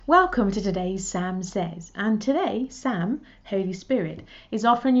Welcome to today's Sam Says. And today, Sam, Holy Spirit, is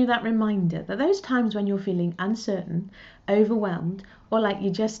offering you that reminder that those times when you're feeling uncertain, overwhelmed, or like you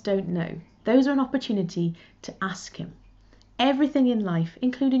just don't know, those are an opportunity to ask Him. Everything in life,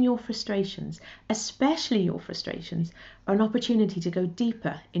 including your frustrations, especially your frustrations, are an opportunity to go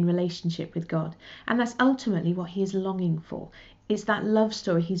deeper in relationship with God. And that's ultimately what He is longing for. It's that love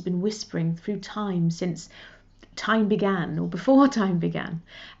story He's been whispering through time since time began or before time began.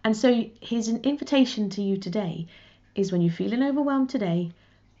 And so his invitation to you today is, when you're feeling overwhelmed today,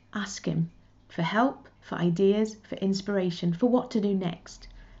 ask Him for help, for ideas, for inspiration, for what to do next.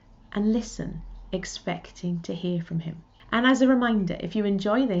 And listen, expecting to hear from Him. And as a reminder, if you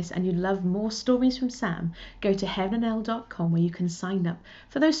enjoy this and you'd love more stories from Sam, go to heavenandhell.com where you can sign up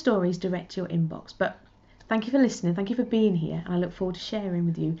for those stories direct to your inbox. But thank you for listening, thank you for being here, and I look forward to sharing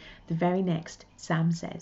with you the very next Sam Says.